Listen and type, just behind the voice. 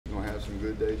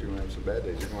good days, you're gonna have some bad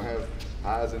days. You're gonna have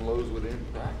highs and lows within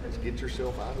practice. Get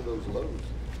yourself out of those lows.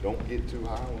 Don't get too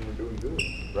high when we're doing good,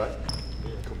 right?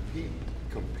 Compete,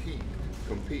 compete,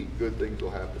 compete. Good things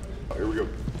will happen. Here we go.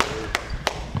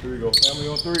 Here we go. Family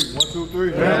on three. 1, 2,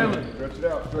 3. Family. Stretch it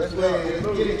out. Stretch it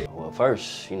out. Get it. Well,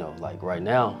 first, you know, like right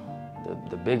now,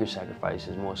 the bigger sacrifice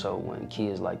is more so when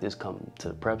kids like this come to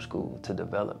the prep school to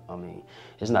develop. I mean,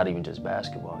 it's not even just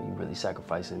basketball. You're really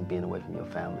sacrificing being away from your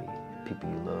family, people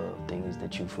you love, things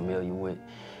that you're familiar with,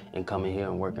 and coming here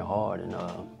and working hard and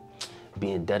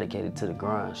being dedicated to the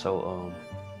grind. So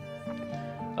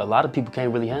a lot of people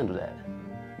can't really handle that.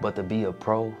 But to be a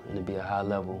pro and to be a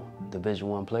high-level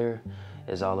Division I player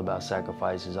is all about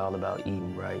sacrifice. It's all about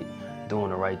eating right,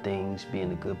 doing the right things,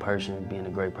 being a good person, being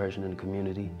a great person in the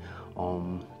community.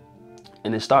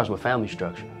 And it starts with family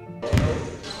structure.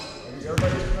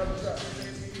 Everybody get another shot.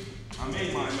 I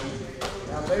made mine.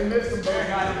 Now they missed them, they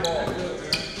got the ball.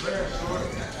 Very short.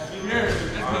 Here.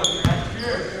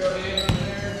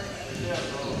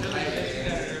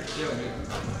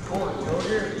 Go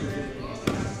here.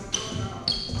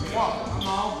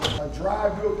 A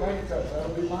drive to a paint touch,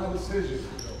 that'll be my decision.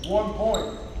 1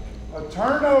 point. A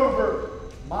turnover,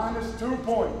 -2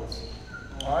 points.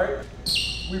 All right?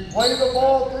 We play the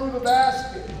ball through the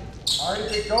basket. All right,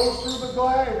 if it goes through the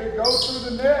glass, if it goes through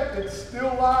the net, it's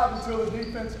still live until the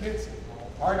defense gets it.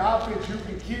 All right, offense, you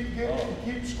can keep getting it and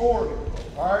keep scoring it.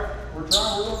 All right, we're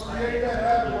going to create that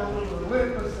habit where we're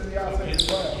relentless in the offensive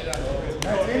glass.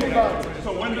 That's anybody. So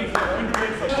when do you say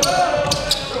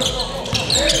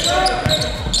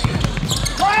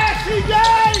Crash,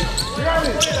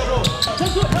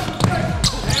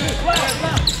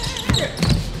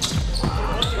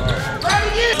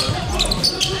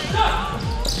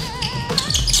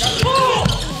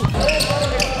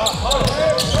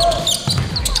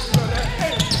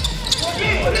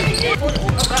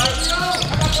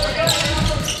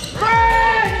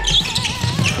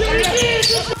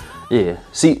 Yeah,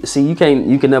 see, you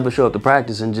can never show up to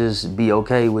practice and just be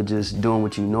okay with just doing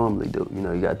what you normally do. You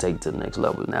know, you gotta take it to the next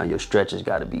level. Now your stretches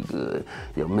gotta be good,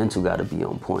 your mental gotta be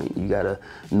on point. You gotta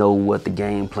know what the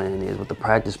game plan is, what the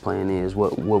practice plan is,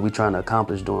 what we're trying to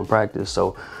accomplish during practice.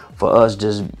 So for us,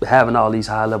 just having all these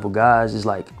high-level guys is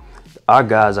like, our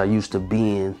guys are used to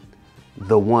being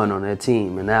the one on their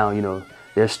team, and now, you know,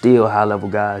 there's still high-level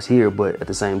guys here, but at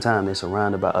the same time, they're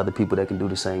surrounded by other people that can do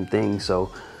the same thing.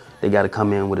 So they got to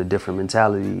come in with a different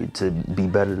mentality to be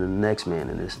better than the next man,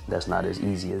 and that's not as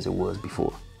easy as it was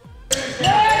before. Great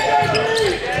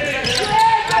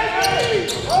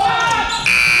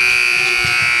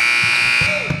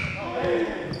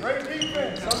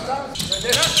defense. Sometimes.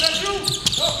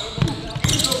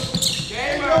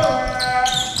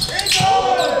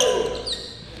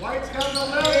 White's got an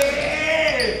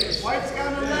 11. White's got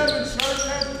an 11. Shirt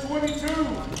has a 22.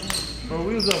 Bro,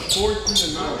 we was up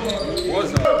 14-9.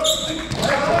 What's up?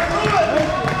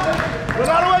 We're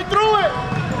all the way through it.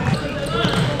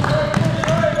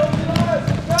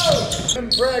 In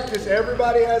practice,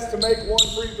 everybody has to make 1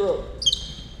 free throw.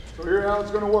 So here's how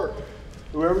it's going to work.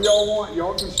 Whoever y'all want,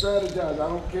 y'all can strategize. I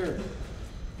don't care.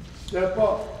 Step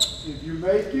up. If you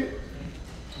make it,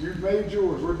 you've made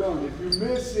yours. We're done. If you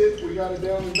miss it, we got it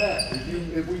down and back.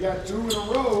 If we got 2 in a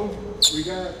row, we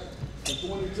got a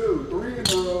 22. 3 in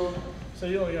a row. So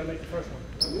you only gotta make the first one.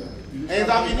 Yeah. Hands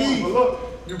off your knees. But look,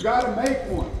 you got to make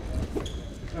one.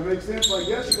 That makes sense. Like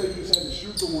yesterday, you just had to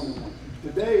shoot the 1-and-1.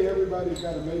 Today, everybody's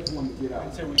got to make one to get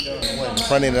out. The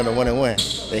front end of the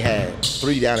 1-and-1, they had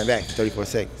 3 down and back, 34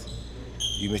 seconds.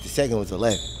 You missed the second, was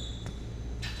 11.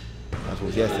 That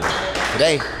was yesterday.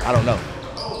 Today, I don't know.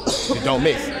 Just don't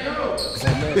miss.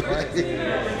 Don't miss, right?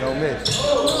 Don't miss.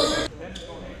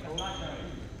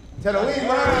 Tell the lead,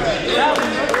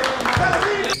 man.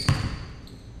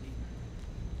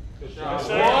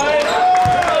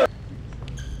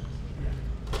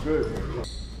 Good.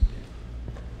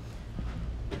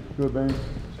 Good, man.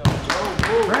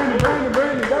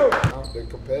 Brandon, go. The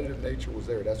competitive nature was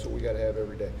there. That's what we got to have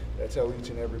every day. That's how each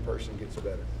and every person gets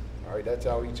better. All right, that's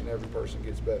how each and every person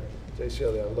gets better. Say,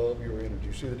 Shelly, I love your energy.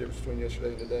 You see the difference between yesterday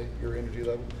and today? Your energy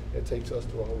level, it takes us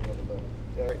to a whole nother level.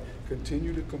 All right,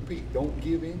 continue to compete. Don't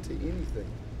give in to anything.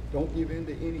 Don't give in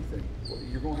to anything.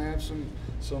 You're going to have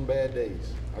some bad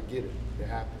days. I get it. It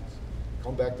happens.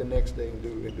 Come back the next day and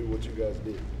do what you guys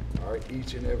did. All right,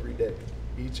 each and every day.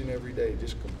 Each and every day,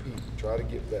 just compete. Try to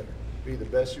get better. Be the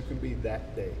best you can be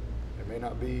that day. It may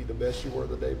not be the best you were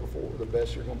the day before. The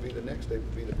best you're going to be the next day,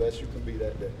 but be the best you can be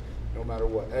that day, no matter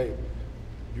what. Hey,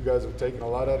 You guys have taken a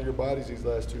lot out of your bodies these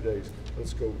last 2 days.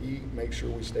 Let's go eat, make sure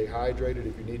we stay hydrated.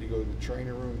 If you need to go to the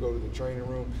training room, go to the training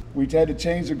room. We've had to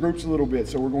change the groups a little bit,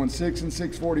 so we're going 6 and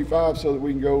 6:45 so that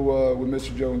we can go with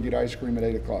Mr. Joe and get ice cream at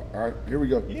 8 o'clock. All right, here we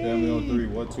go. Family on 3,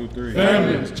 1, 2, 3.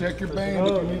 Family, check your band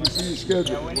if you need to see your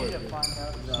schedule. We need to find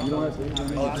out. You don't have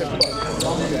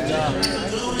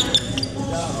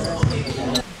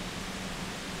to.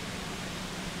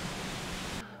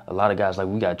 A lot of guys, like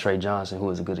we got Trey Johnson, who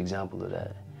is a good example of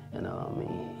that. And I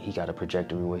mean, he got a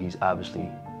trajectory where he's obviously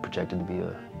projected to be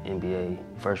a NBA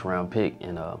first-round pick,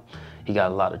 and he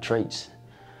got a lot of traits,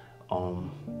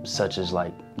 such as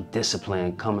like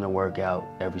discipline, coming to work out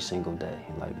every single day.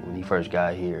 Like when he first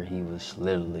got here, he was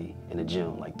literally in the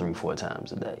gym like 3-4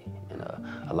 times a day. And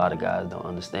a lot of guys don't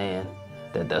understand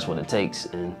that that's what it takes,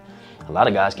 and a lot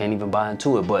of guys can't even buy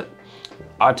into it. But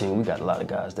our team, we got a lot of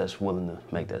guys that's willing to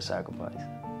make that sacrifice.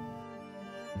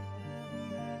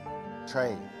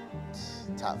 Trey,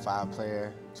 top 5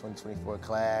 player, 2024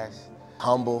 class.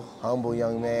 Humble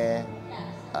young man.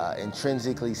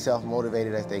 Intrinsically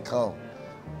self-motivated as they come.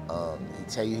 He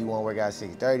tell you he won't work out at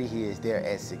 6:30, he is there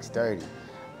at 6:30.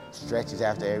 Stretches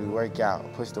after every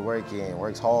workout, puts the work in,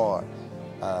 works hard.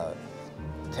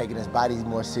 Taking his body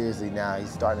more seriously now. He's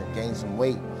starting to gain some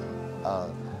weight.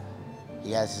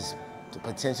 He has the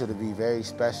potential to be very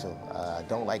special. I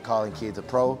don't like calling kids a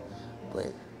pro,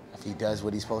 but if he does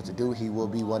what he's supposed to do, he will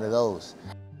be one of those.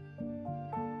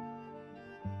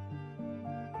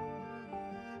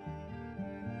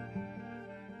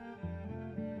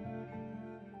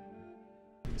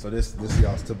 So this is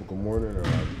y'all's typical morning, or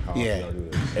like how often y'all do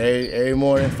this? Every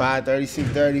morning, 5:30,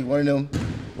 6:30, one of them,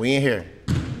 we in here.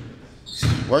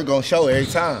 Work gonna show every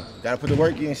time. Gotta put the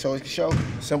work in, show it can show.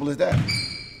 Simple as that.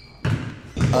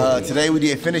 Today we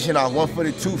did finishing off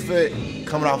 1-footed, 2-foot,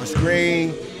 coming off a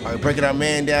screen, breaking our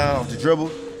man down off the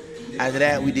dribble. After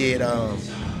that, we did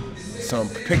some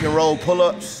pick and roll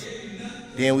pull-ups.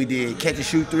 Then we did catch and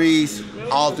shoot threes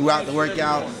all throughout the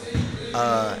workout.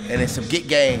 And then some get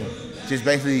game. Just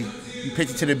basically, you pitch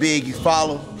it to the big, you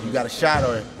follow, you got a shot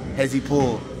or hezzy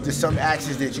pull. Just some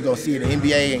actions that you're gonna see in the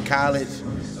NBA and college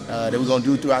that we're gonna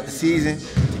do throughout the season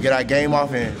to get our game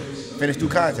off and finish through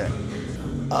contact.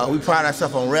 We pride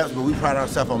ourselves on reps, but we pride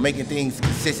ourselves on making things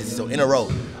consistent, so in a row.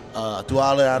 Through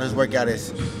all of this workout,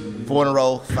 it's 4 in a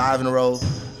row, 5 in a row.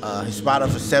 His spot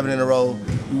ups for 7 in a row.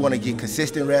 We want to get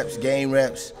consistent reps, game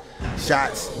reps,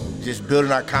 shots, just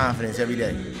building our confidence every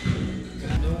day.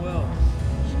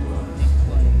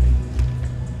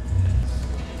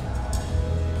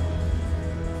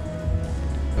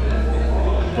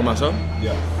 For myself?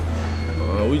 Yeah.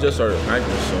 We just started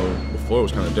practice, so before it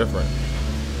was kind of different.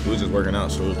 We was just working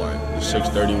out, so it was like the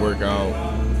 6:30 workout,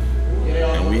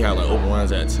 and we had like open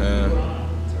lines at 10,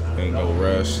 and go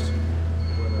rest.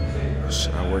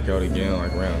 I work out again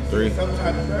like around 3,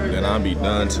 then I'll be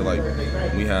done till like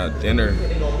we had dinner.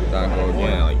 Then I go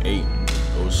again at like 8,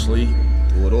 go to sleep,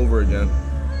 do it over again.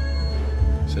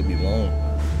 Should be long.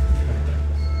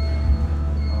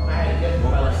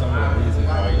 What were some of the reasons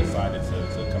why you decided to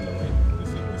come to Link this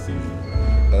season?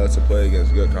 To play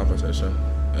against good competition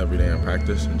every day in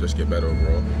practice and just get better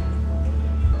overall.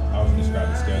 How would you describe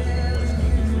the schedule and what it's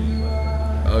going to do for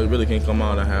you? You really can't come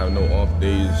out and have no off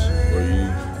days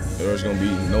where it's going to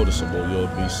be noticeable.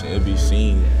 It'll be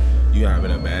seen. You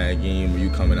having a bad game or you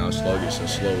coming out sluggish and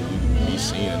slow, you can be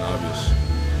seen and obvious.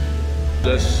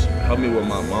 Just help me with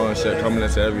my mindset, coming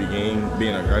into every game,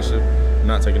 being aggressive,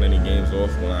 not taking any games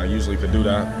off when I usually could do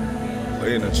that.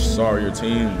 Playing a sorrier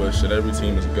team, but shit, every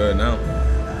team is good now.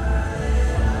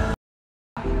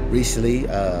 Recently,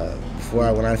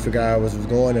 when I figured out where I was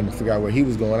going and figured out where he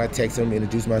was going, I texted him,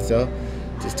 introduced myself,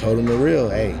 just told him the real.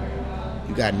 Hey,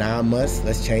 you got 9 months.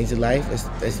 Let's change your life.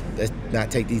 Let's not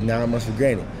take these 9 months for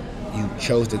granted. You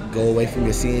chose to go away from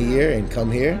your senior year and come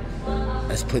here.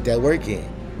 Let's put that work in.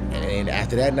 And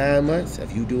after that 9 months,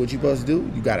 if you do what you're supposed to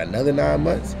do, you got another 9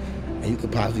 months, and you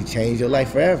could possibly change your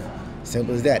life forever.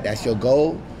 Simple as that. That's your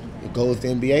goal. Your goal is the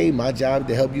NBA. My job is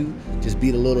to help you just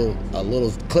beat a little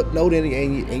clip note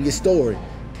in your story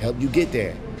to help you get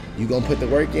there. You're gonna put the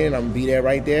work in. I'm gonna be there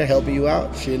right there, helping you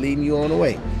out, cheerleading you on the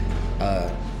way.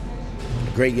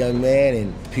 Great young man,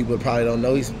 and people probably don't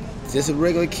know he's just a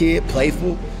regular kid,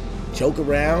 playful, joke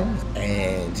around,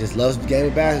 and just loves the game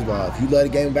of basketball. If you love the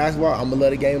game of basketball, I'm gonna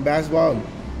love the game of basketball, and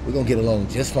we're gonna get along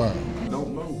just fine.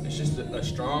 Don't move. It's just a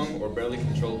strong or barely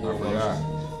controllable emotion.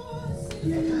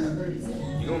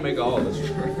 You gonna make all this.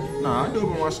 Nah, I do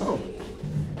it by myself.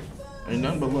 Ain't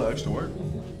nothing but a little extra work.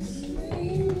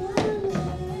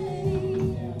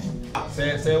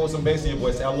 Say it with some bass in your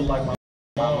voice. Say I look like my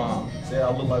mom. Say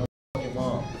I look like my fucking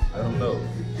mom. Let them know.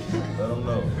 Let him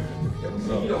know. Let him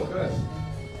know. He don't cuss.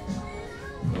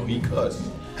 No, he cussed.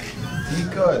 He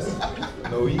cussed.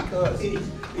 No, he cussed. He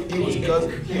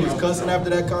was cussing after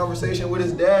that conversation with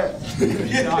his dad.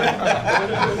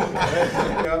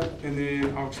 And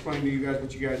then I'll explain to you guys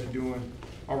what you guys are doing.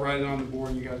 I'll write it on the board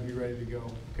and you guys be ready to go.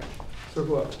 Okay.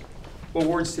 Circle up. What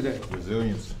words today?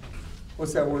 Resilience.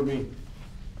 What's that word mean?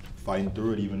 Fighting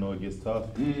through it even though it gets tough.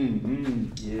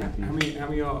 Yeah. How many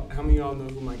of y'all know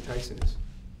who Mike Tyson is?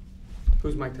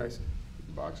 Who's Mike Tyson?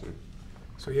 Boxer.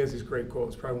 So he has this great quote.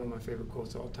 It's probably one of my favorite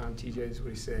quotes of all time. TJ, this is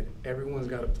what he said. Everyone's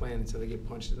got a plan until they get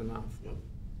punched in the mouth. Yep.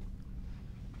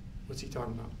 What's he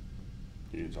talking about?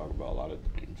 You talk about a lot of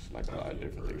things, like a lot of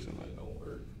different things in life.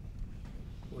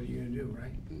 What are you gonna do,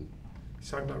 right?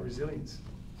 He's talking about resilience.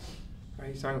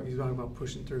 Right? He's talking about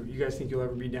pushing through. You guys think you'll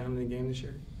ever be down in the game this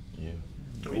year? Yeah.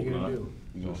 What are you gonna do?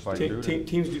 You gonna fight through it?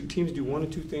 Teams do one of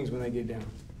two things when they get down.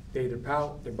 They either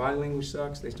pout, their body language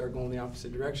sucks, they start going the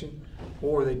opposite direction,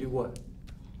 or they do what?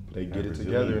 They get it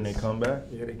together and they come back.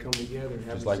 Yeah, they come together and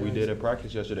have Just like we did resilience. at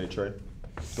practice yesterday, Trey.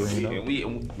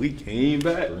 And we came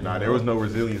back. Nah, there was no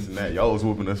resilience in that. Y'all was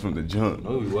whooping us from the jump.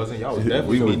 No, we wasn't. Y'all was We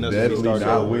definitely was beating us. definitely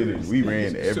not with it. We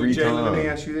ran every So, Jalen, let me time.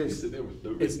 ask you this.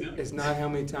 It's not how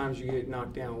many times you get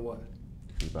knocked down, what?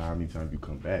 It's about how many times you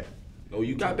come back. No,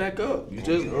 you got back up. You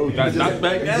just got knocked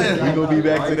back down. We gonna be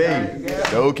back today.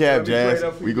 No cap, Jazz.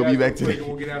 We gonna be back today.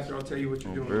 We'll get after. I'll tell you what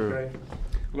you're doing, bro. okay?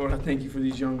 Lord, I thank you for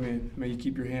these young men. May you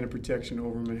keep your hand of protection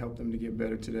over them and help them to get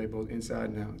better today, both inside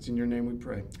and out. It's in your name we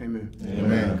pray. Amen.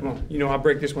 Amen. Come on. You know, I'll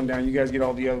break this one down. You guys get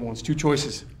all the other ones. Two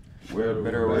choices.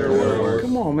 Better or worse.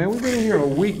 Come on, man. We've been in here a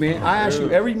week, man. I ask you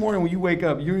every morning when you wake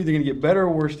up, you're either going to get better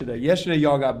or worse today. Yesterday,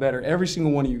 y'all got better. Every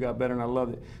single one of you got better, and I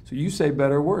loved it. So you say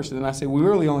better or worse. And then I say, we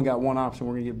really only got one option.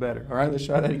 We're going to get better. All right, let's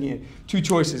try that again. Two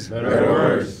choices. Better or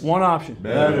worse. One option.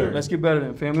 Better. Let's get better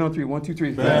then. Family on three. 1, 2,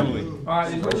 3. Family. All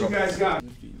right, what you guys got?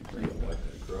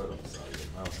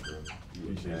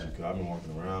 Appreciate you, 'cause I've been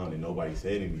walking around and nobody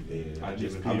said anything. I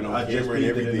just I've been on peeped camera and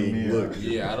in the everything. mirror. Look,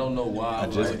 Yeah, I don't know why. I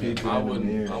just peeped it in the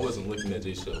mirror. I wasn't looking at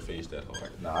J Shell's face that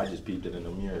hard. Nah, I just peeped it in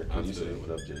the mirror. I Cause you feel said, it.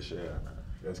 "What up, Jay Shell?"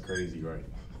 that's crazy, right?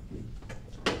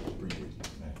 Appreciate you,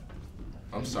 man.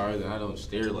 I'm sorry that I don't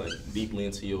stare like deeply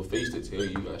into your face to tell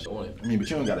you I showing it. I mean, but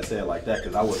you don't gotta say it like that,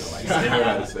 cause I wasn't like staring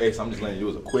at his face. I'm just letting you.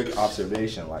 It was a quick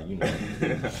observation, like you know.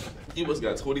 You must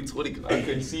got 20/20 because I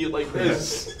couldn't see it like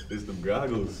this. It's them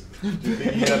goggles. You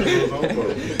think he got those on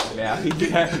for? Now he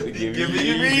got to give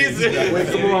me a reason. Wait,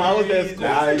 come on, how was that?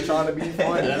 Now he's trying to be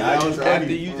funny. Now he's trying to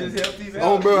be funny. helped these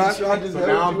Oh, bro, I just So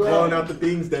now I'm throwing out the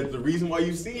things that the reason why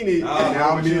you seen it.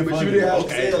 now I'm being but funny. you didn't have to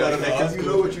Okay, say it like that because you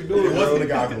know what you're doing. It was bro. the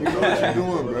goggles. You know what you're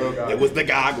doing, bro. It was the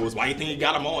goggles. Why you think he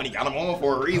got them on? He got them on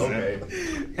for a reason. Okay.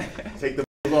 Take the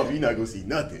off. You're not gonna see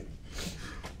nothing.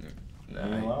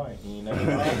 Nah, he ain't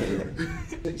never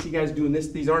lied. See you guys doing this.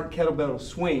 These aren't kettlebell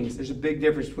swings. There's a big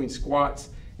difference between squats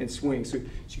and swings. So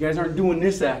you guys aren't doing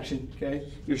this action, okay?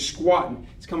 You're squatting.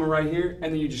 It's coming right here,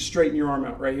 and then you just straighten your arm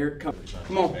out right here. Come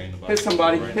on, hit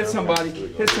somebody, hit somebody,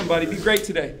 hit somebody. Be great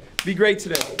today. Be great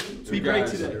today. Be great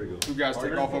today. You guys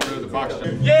take off over to the box.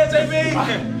 Yeah,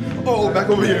 JB! Oh, back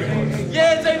over here.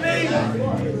 Yeah, JB!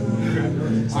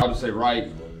 I'll just say right,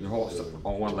 your horse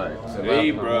on one leg. Say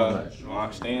Hey, left, on one bro. leg.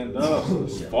 Stand up.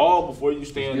 Fall before you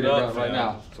stand Get it up. done right fam.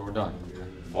 now, so we're done.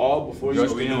 Fall before you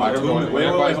Just stand like up. everyone- Wait,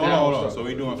 everybody's down. hold on. So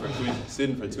we doing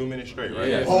sitting for 2 minutes straight, right?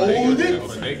 Yeah. Hold it.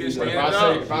 Make it But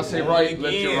stand if I say right,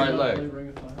 lift your right leg.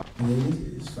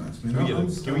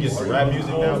 Can we get some rap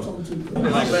music now? A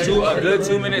good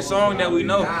 2-minute song that we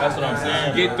know. That's what I'm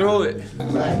saying. Get through it.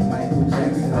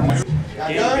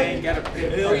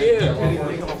 Hell yeah.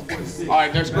 All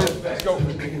right, next group, let's go.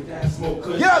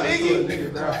 Yeah, Iggy.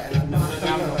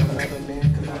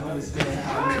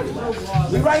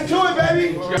 We right to it,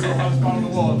 baby.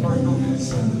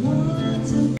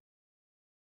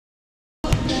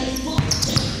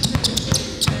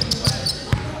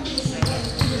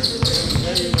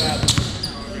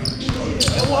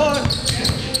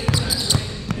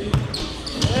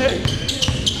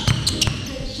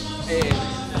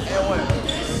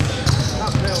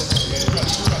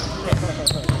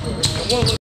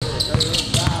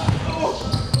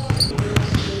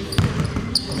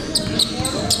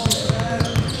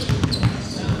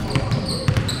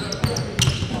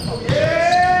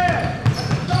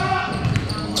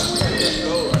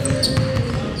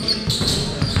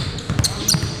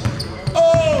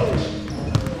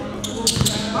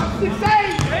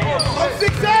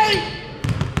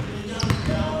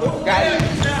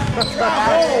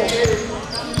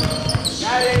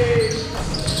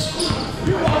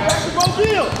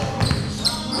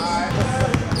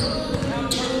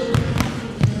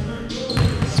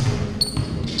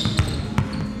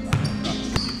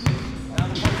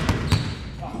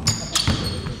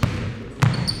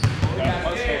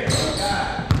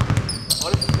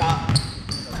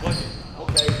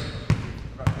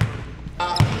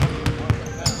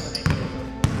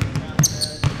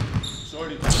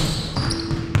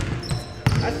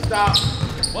 Stop.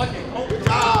 Good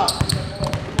job.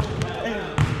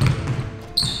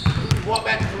 Walk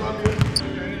back to Columbia.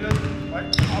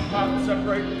 Right, top,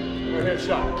 separate, go ahead,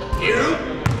 shot. You.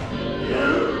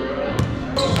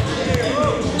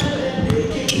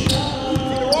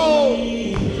 Roll.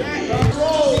 Jack,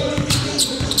 roll.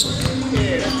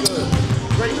 Yeah, that's good.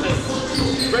 Great man.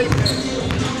 Great man.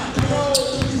 Roll.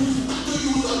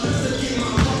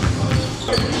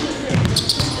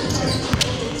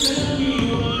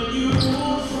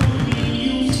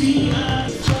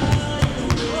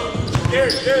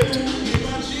 He's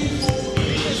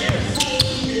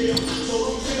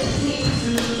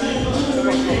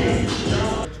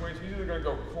either going to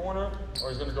go corner or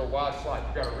he's going to go wide slide.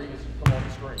 You got to read it so you come on the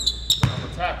screen. So I'm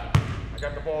attacking. I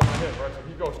got the ball in my hip, right? So if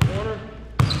he goes corner,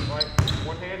 right?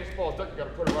 One hand, this ball's done. You got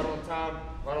to put it right on time,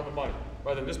 right on the money.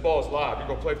 Rather than this ball is live, you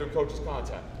go play through coach's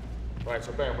contact. Right?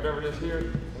 So bam, whatever it is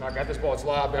here, and I got this ball, it's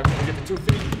live. Bam, you get the 2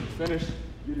 feet, finish,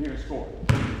 get in here and score.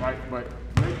 Right? But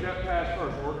make that pass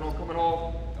first. We're working on coming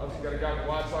off. Obviously, you got a guy on the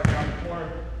wide side, guy in the corner.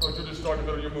 Coach, you just start in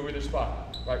the middle, you move in this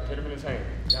spot. Right? Hit him in his hand.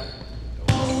 Got it?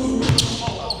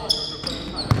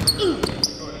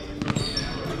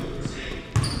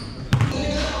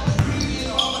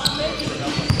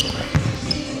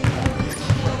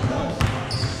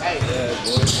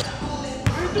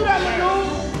 Do that, Lagoon.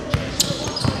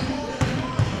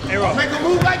 Make a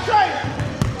move like Trey.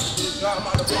 Got him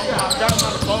on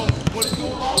the phone. What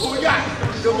we got?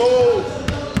 Good move.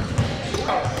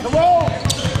 Come on.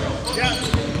 Yeah.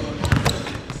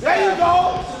 There you go.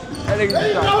 There you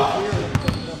go.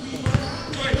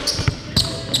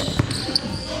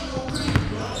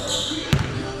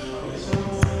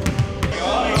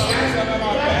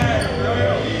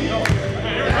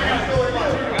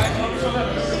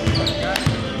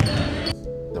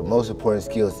 The most important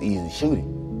skill is easily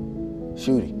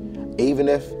shooting. Even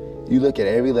if you look at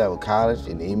every level, college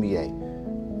and the NBA,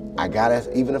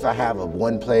 even if I have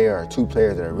one player or 2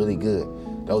 players that are really good,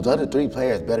 those other 3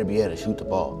 players better be able to shoot the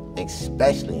ball,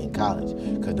 especially in college,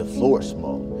 because the floor is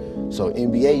small. So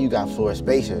NBA, you got floor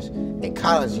spacers. In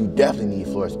college, you definitely need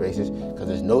floor spacers because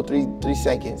there's no 3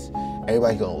 seconds.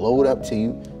 Everybody's gonna load up to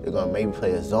you. They're gonna maybe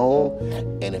play a zone.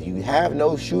 And if you have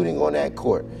no shooting on that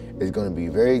court, it's gonna be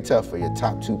very tough for your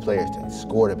top 2 players to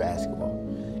score the basketball.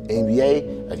 NBA,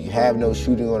 if you have no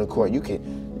shooting on the court, you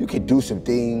can do some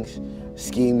things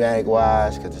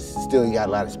schematic-wise, because still you got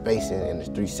a lot of spacing and there's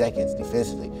 3 seconds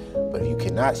defensively. But if you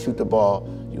cannot shoot the ball,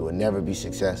 you will never be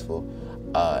successful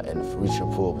and reach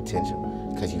your full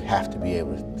potential, because you have to be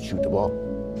able to shoot the ball.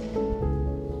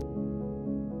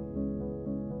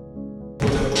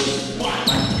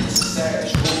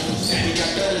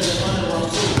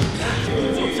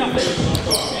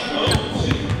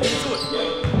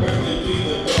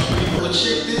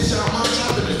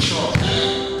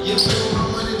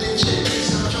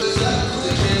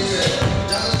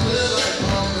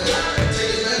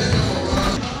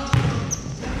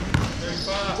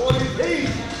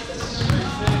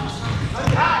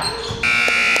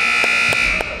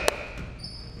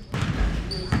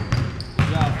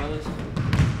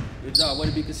 Way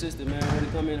to be consistent, man. Way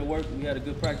to come in and work. We had a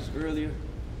good practice earlier.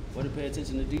 Way to pay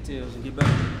attention to details and get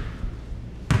better.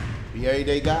 Be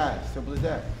everyday guys, simple as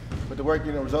that. Put the work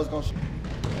in, the results gonna show.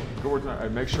 Good work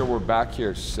tonight. Make sure we're back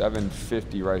here,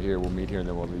 7:50 right here. We'll meet here and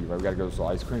then we'll leave. Right? We gotta go to the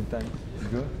ice cream thing. You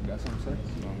good? You got something to say?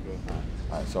 No, I'm good.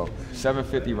 All right, so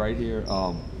 7:50 right here.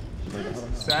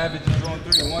 Savage is on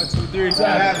 3. 1, 2, 3.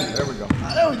 Savage. There we go.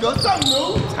 There we go, something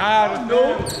new. Tired of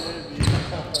new.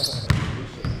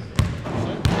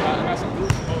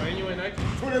 Oh, and you in Nike?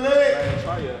 Twin the leg.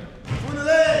 Try it. Twin the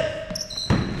leg.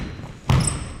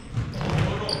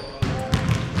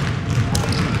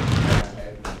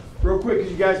 Real quick,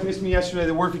 because you guys missed me yesterday,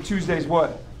 the word for Tuesday is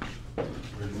what?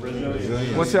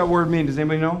 Resilience. What's that word mean? Does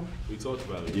anybody know? We talked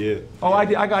about it. Yeah. Oh, I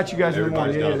got you guys in the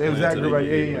morning. Everybody's got It was that a group plan right.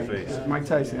 until they Yeah. get in the face. Mike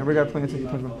Tyson. Everybody got a plan until you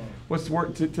punch him. What's the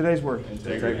word? Today's word?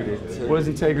 Integrity. What does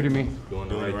integrity mean? Doing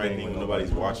the right thing when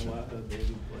nobody's watching.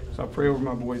 So I pray over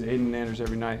my boys, Aiden and Anders,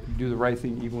 every night. Do the right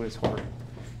thing even when it's hard.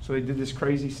 So they did this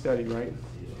crazy study, right?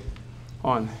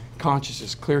 On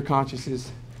consciousness, clear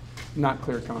consciousness, not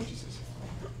clear consciousness.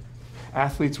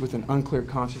 Athletes with an unclear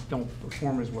conscience don't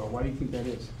perform as well. Why do you think that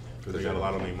is? Because they got a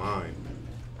lot on their mind.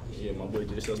 Yeah, my boy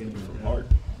just doesn't from heart.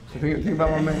 So think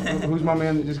about my man. Who's my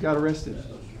man that just got arrested?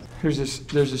 There's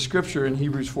a scripture in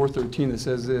Hebrews 4:13 that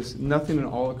says this: nothing in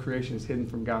all of creation is hidden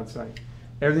from God's sight.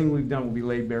 Everything we've done will be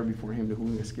laid bare before Him, to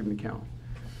whom we must give an account.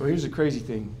 So here's the crazy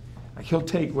thing: like He'll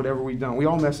take whatever we've done. We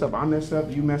all mess up. I mess up.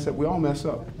 You mess up. We all mess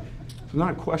up. It's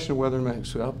not a question of whether we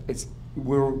mess up. It's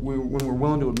when we're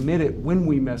willing to admit it when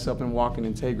we mess up and walk in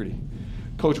integrity.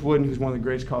 Coach Wooden, who's one of the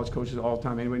greatest college coaches of all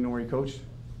time. Anybody know where he coached?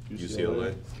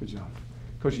 UCLA. Good job.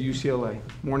 Coach at UCLA,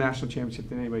 more national championship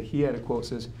than anybody. He had a quote that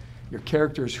says, "Your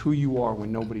character is who you are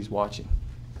when nobody's watching."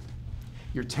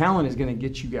 Your talent is going to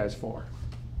get you guys far.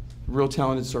 Real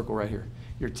talented circle right here.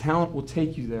 Your talent will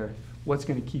take you there. What's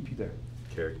going to keep you there?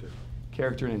 Character.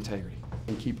 Character and integrity,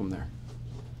 and keep them there.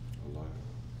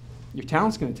 Your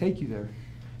talent's going to take you there.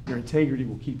 Your integrity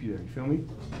will keep you there. You feel me?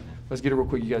 Let's get it real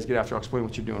quick. You guys get after. I'll explain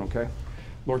what you're doing, okay?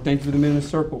 Lord, thank you for the men in the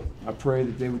circle. I pray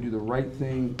that they would do the right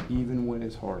thing even when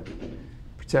it's hard.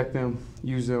 Protect them,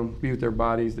 use them, be with their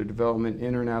bodies, their development,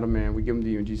 inner and out of man. We give them to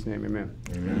you in Jesus' name, amen.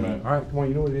 Amen. All right, come on,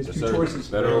 you know what it is. Yes, Two sir. choices.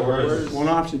 Better or worse? One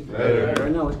option. Better.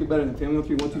 Right now, let's get better than family. On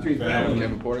 3, 1, 2, 3. Family.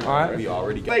 All right. We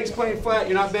already got Legs playing flat.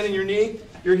 You're not bending your knee.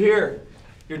 You're here.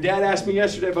 Your dad asked me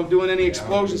yesterday if I'm doing any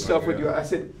explosion stuff with you. I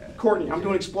said, Courtney, I'm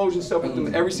doing explosion stuff with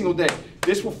them every single day.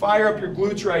 This will fire up your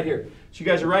glutes right here. So you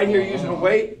guys are right here using a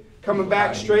weight, coming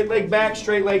back, straight leg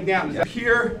down.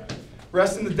 Here,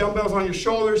 resting the dumbbells on your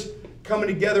shoulders, coming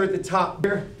together at the top.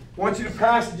 Here, I want you to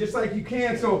pass it just like you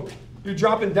can. So you're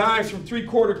dropping dimes from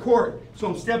 3/4 court. So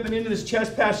I'm stepping into this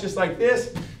chest pass just like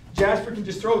this. Jasper can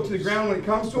just throw it to the ground when it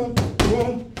comes to him.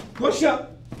 Boom, push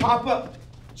up, pop up,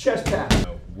 chest pass.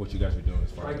 What you guys are doing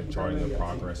as far as charting the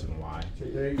progress and why?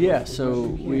 Yeah,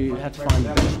 so we have to find the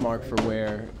benchmark for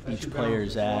where each player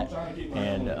is at,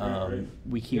 and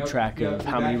we keep track of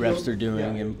how many reps they're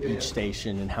doing in each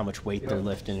station and how much weight they're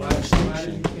lifting in each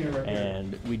station.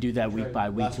 And we do that week by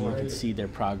week, and we can see their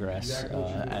progress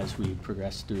as we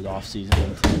progress through the off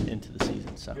season into the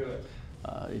season. So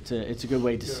it's a good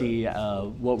way to see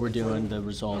what we're doing, the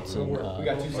results, and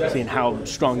seeing how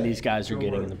strong these guys are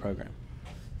getting in the program.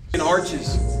 In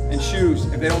arches and shoes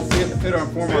if they don't fit or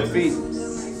form our feet.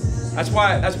 That's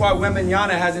why Wembanyama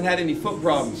hasn't had any foot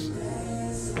problems.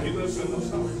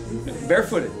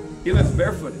 Barefooted. He lifts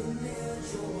barefooted.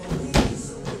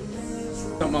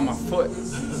 Something on my foot.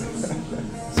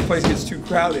 This place gets too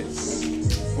crowded.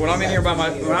 When I'm here by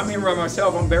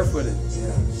myself, I'm barefooted.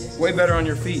 Way better on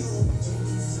your feet.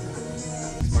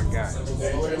 That's my guy.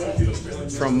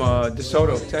 From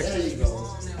DeSoto, Texas.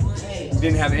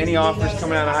 Didn't have any offers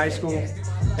coming out of high school.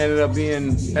 Ended up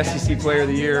being SEC Player of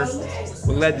the Year.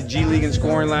 We led the G League in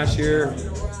scoring last year.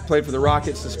 Played for the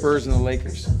Rockets, the Spurs, and the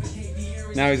Lakers.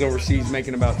 Now he's overseas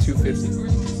making about $250.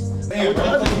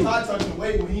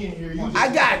 I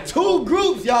got 2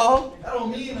 groups, y'all. That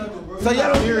don't mean nothing, bro. So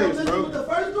y'all don't hear it, bro. with the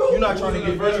first group? You're not trying to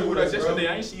get visual with us yesterday.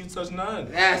 I ain't see you touch none.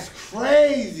 That's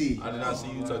crazy. I did not see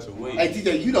you touch a weight. Hey,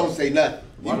 TJ, you don't say nothing.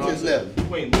 You just left.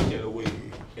 You ain't looking at a weight.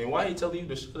 And why he telling you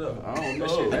to shut up? I don't know.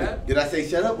 That shit happened. Did I say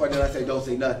shut up or did I say don't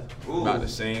say nothing? About the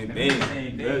same thing.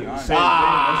 Same thing. Don't say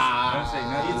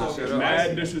nothing. Shut up.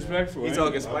 Mad disrespectful. He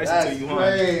talking spicy That's to you, huh?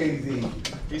 crazy.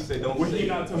 He said don't say. He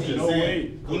not touching no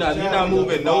weight. He not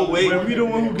moving no weight. When we the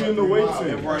one who getting the weights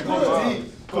in.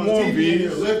 Come on, V.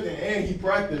 He's lifting and he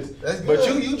practiced. But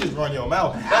you just run your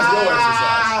mouth. That's your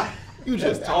exercise. You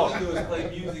just talk.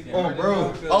 Oh,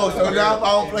 bro. Oh, so now if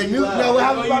I don't play music, now what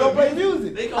happens if I don't play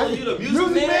music? They call you the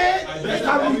music man? That's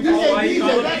how you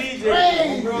DJ. That's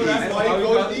crazy. That's why he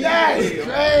coach DJ. That's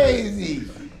crazy.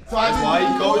 So That's why he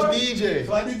coach DJ.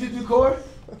 So I did you do core?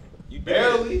 You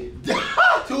barely.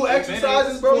 2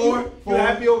 exercises, bro. You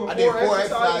happy over 4 I did 4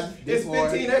 exercises? It's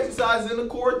 15 exercises in the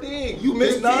core thing. You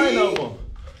missed 9 of them.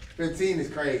 15 is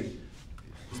crazy.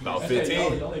 It's about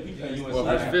 15. Well,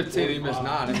 if it's 15, he missed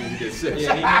 9. That means he gets 6.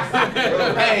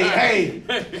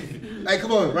 Hey,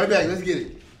 come on, right back. Let's get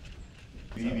it.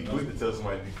 You be quick to tell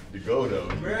somebody to go though. You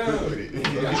be quick with it. You be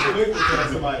quick to tell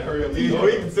somebody to hurry up. You be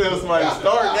quick to tell somebody to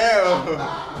start now.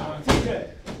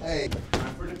 Hey.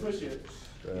 For the push-ups.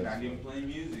 You're not even playing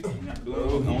music. You're not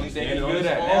doing the only thing you're good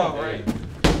at now, right?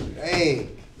 Hey.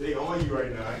 They on you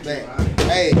right now.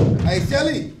 Hey,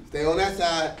 Shelly, stay on that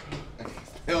side.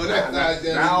 Stay on that side,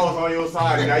 Shelly. Now I was on your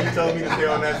side, and now you telling me to stay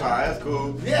on that side. That's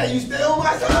cool. Yeah, you stay on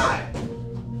my side.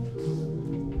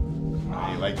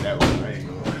 I ain't like that one. I ain't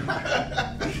going.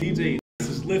 DJ, this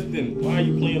is lifting. Why are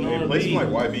you playing R&B? Play some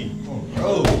like YB.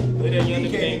 Bro, Play that young He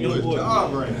can't game, do young his boy.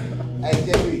 job right. Hey,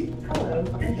 JB.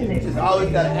 Just always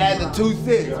gotta add the 2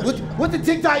 cents. What the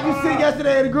TikTok you sent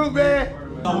yesterday in the group, man?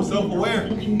 I'm self-aware.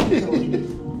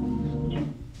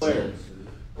 Players.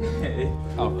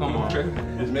 Oh, come on.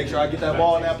 Just make sure I get that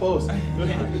ball in that post. When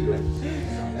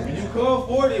you come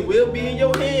forward, it will be in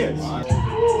your hands.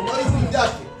 What is he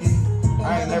ducking?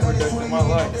 I ain't never done it in my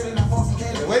life.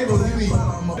 Wait, bro, you be.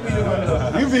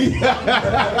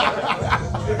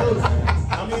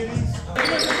 How many of these?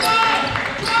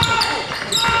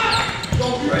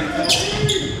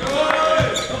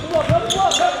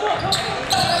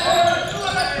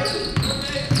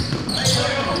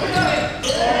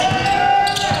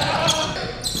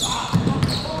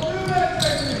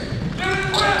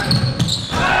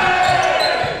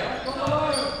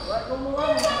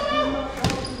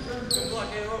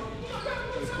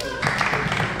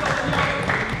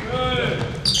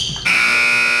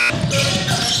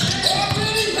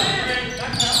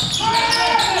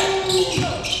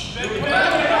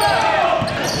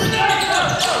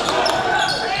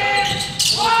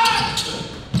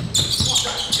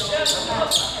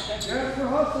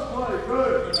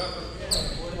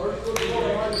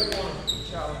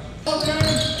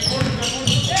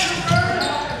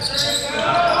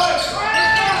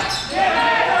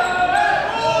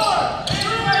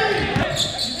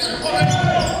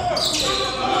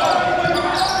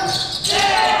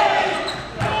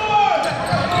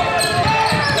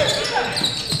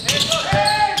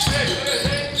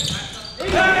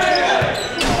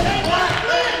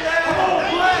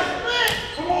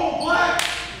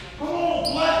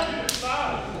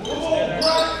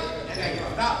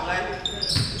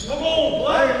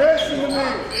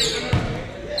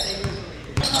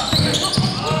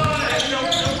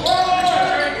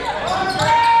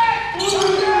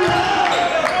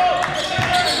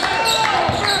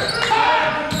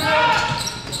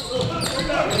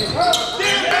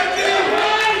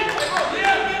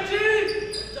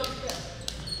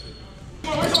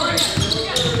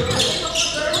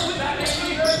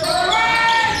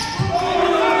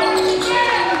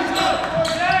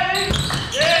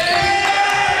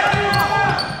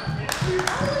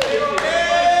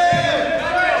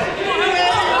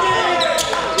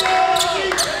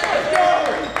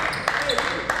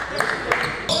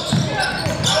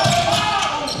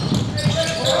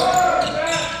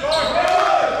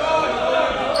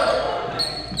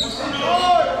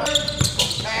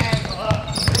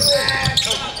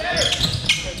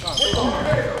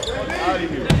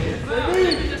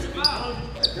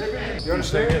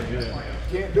 understand?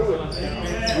 Can't do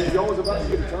it. We always about to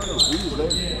get a turnover. We was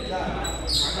there.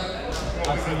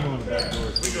 I seen you on the back door.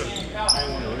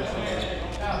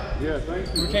 Yeah,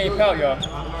 thank you. We can't pout, y'all.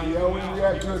 Yeah, we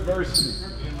react to adversity.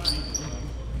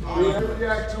 We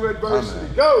react to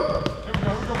adversity. Go!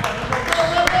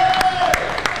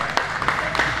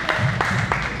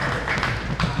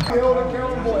 Held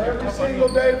accountable every single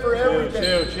day for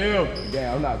everything. Chill.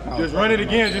 Yeah, I'm not Just run it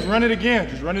again. Just run it again.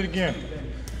 Just run it again.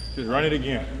 Just run it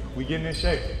again. We getting in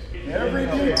shape. Every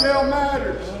detail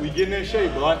matters. We getting in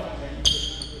shape, bud.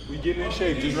 We getting in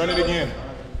shape. Just run it again.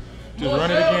 Just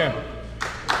run it again.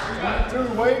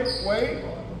 Dude, wait.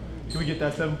 Can we get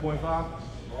that 7.5?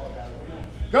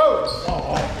 Go!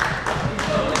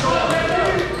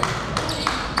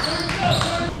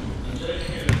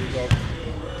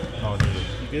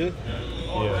 You good?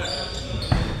 Yeah.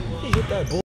 He hit that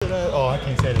bullshit ass. Oh, I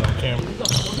can't say that on camera.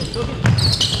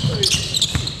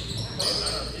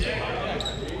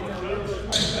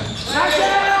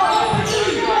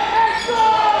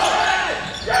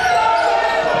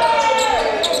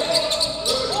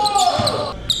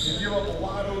 You give up a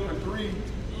wide open three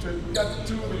to got the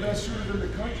two of the best shooters in the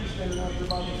country standing out there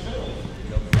by themselves.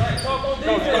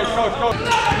 Coach.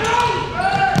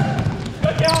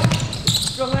 Look out.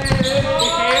 Go ahead.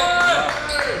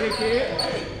 Big kid.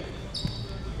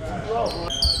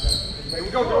 Here we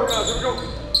go, guys. Here we go.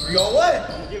 We on what?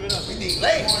 We need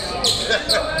legs.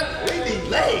 We need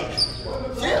legs.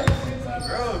 Yeah.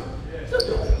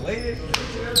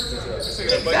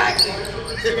 Exactly.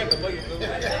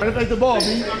 Better take the ball, B.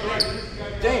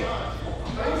 Damn.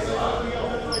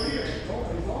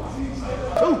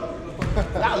 Two.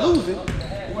 Not losing.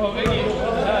 You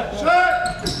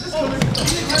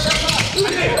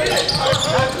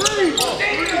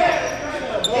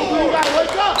gotta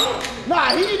wake up. Nah,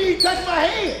 he didn't even touch my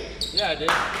hand. Yeah, I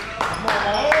did.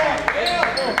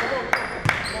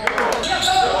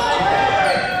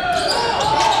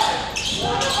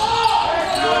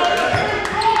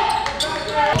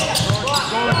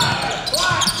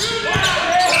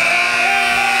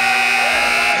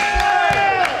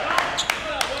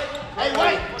 Hey,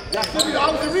 wait. Y'all still be the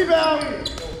opposite rebound.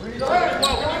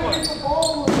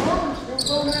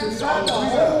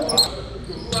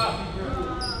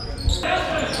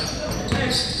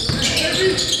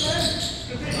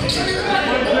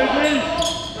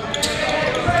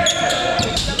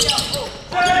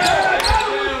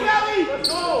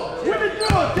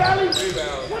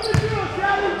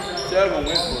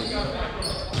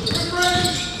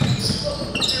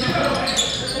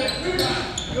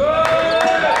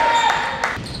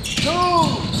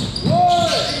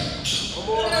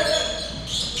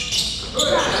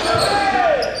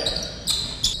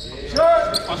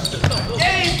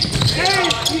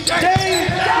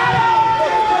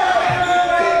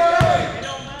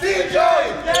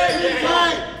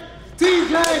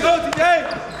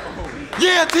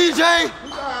 Yeah, TJ!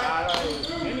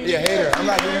 He a hater. I'm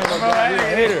not giving him no ball. He a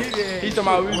hater. He talking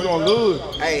about we was gonna lose.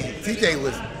 Hey, TJ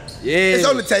was. Yeah. It's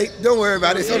on the tape. Don't worry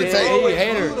about it. It's on the tape. He a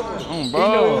hater. Bro. He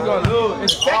know we was gonna lose.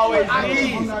 It's always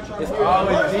these. It's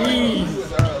always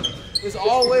these. It's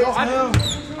always him.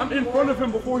 I'm in front of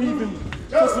him before he even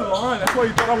touched the line. That's why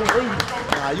he thought I was early.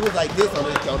 Nah, you was like this on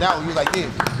this. On that one, you was like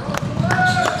this.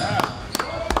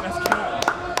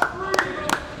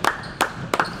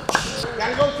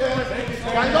 Gotta go, Terrence.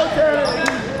 Gotta go,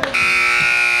 Terrence.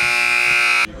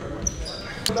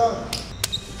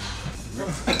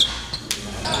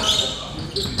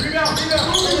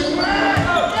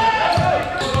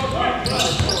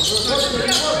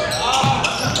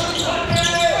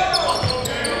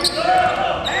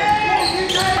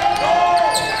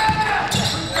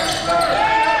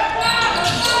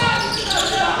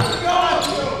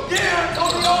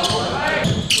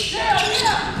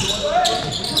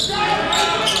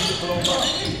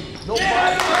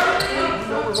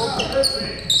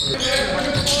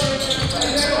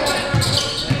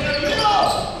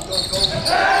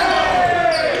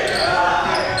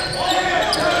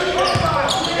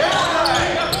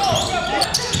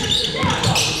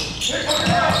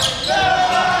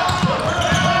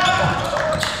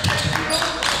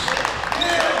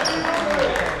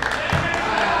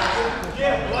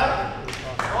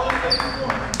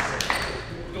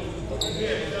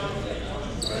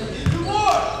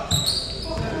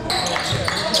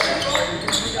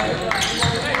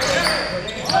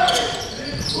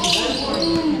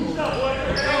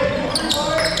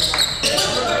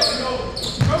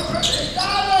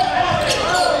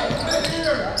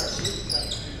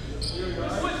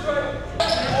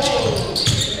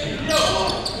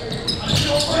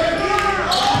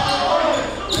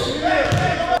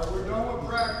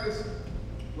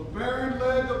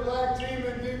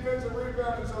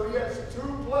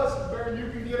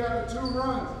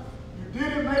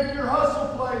 Didn't make your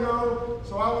hustle play though,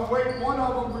 so I would wait one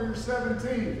of them for your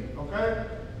 17, okay?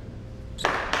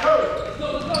 Go! Let's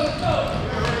go, let's go, let's go!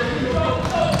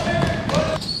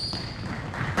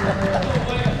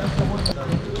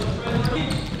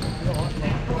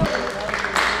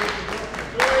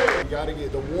 You gotta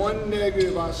get the one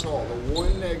negative I saw, and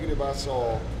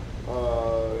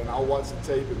I'll watch the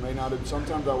tape. It may not have,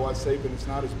 sometimes I watch tape and it's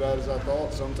not as bad as I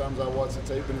thought. Sometimes I watch the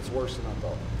tape and it's worse than I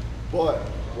thought. But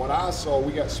what I saw,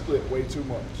 we got split way too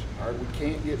much. All right, we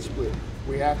can't get split.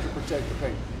 We have to protect the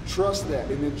paint. Trust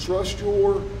that, and then trust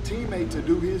your teammate to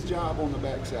do his job on the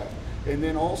backside. And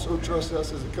then also trust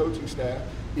us as a coaching staff.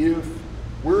 If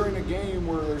we're in a game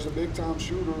where there's a big time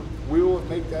shooter, we'll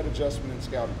make that adjustment in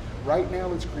scouting. Right now,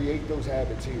 let's create those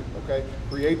habits here, okay?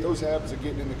 Create those habits of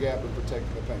getting in the gap and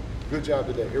protecting the paint. Good job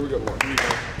today. Here we go, Mark.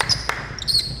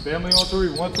 Family on 3.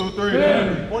 1, 2, 3.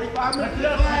 45 minutes in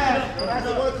class. That's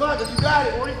at 1 o'clock. If you got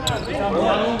it. 45 minutes.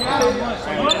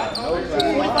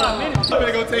 45 minutes. I'm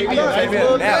gonna go take me a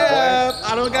nap.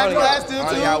 I don't got class till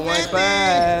 2:50. I only got one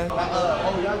class.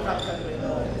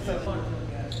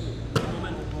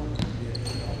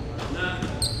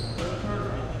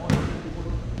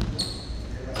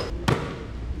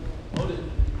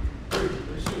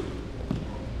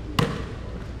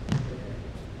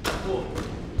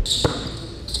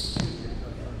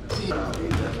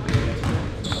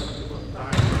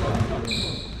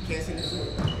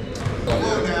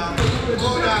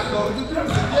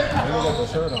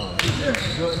 Shirt on.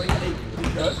 Good.